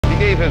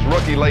gave his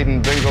rookie-laden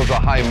Bengals a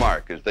high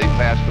mark as they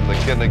passed from the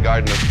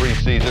kindergarten of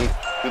preseason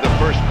to the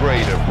first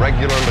grade of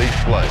regular league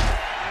play.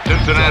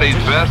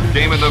 Cincinnati's best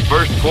came in the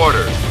first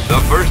quarter,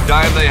 the first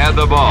time they had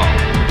the ball.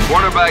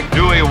 Quarterback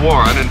Dewey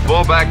Warren and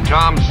fullback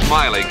Tom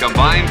Smiley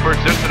combined for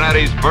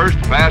Cincinnati's first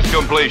pass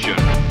completion.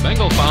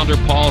 Bengal founder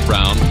Paul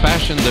Brown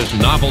fashioned this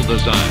novel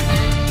design,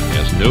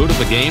 as new to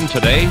the game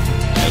today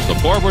as the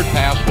forward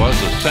pass was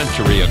a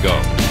century ago.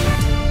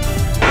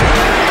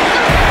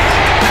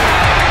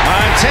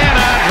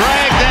 Montana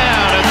dragged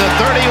down at the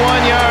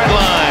 31-yard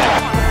line.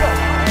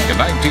 In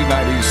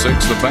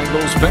 1996, the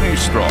Bengals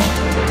finished strong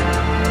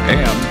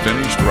and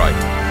finished right.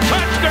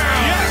 Touchdown!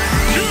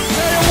 Yes! You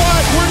say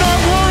what? We're not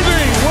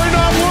worthy! We're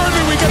not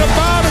worthy! We got a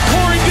bow to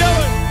Corey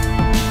Dillon!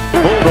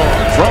 Bulldog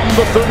from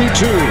the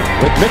 32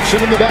 with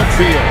Mixon in the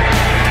backfield.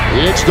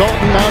 It's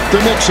Dalton out to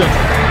Mixon.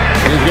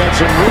 He's got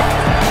some room.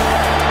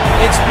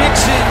 It's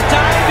Mixon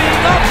diving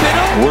up and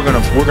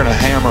over. We're gonna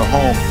hammer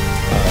home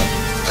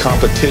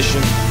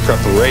competition,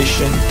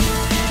 preparation,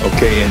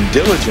 okay, and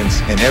diligence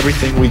in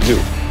everything we do.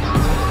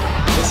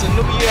 It's a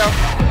new year,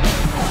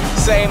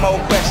 same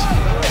old question.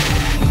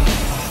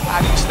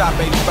 How do you stop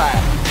 85?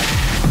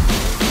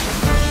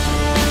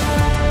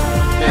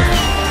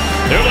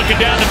 They're looking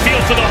down the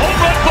field for the home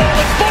run ball.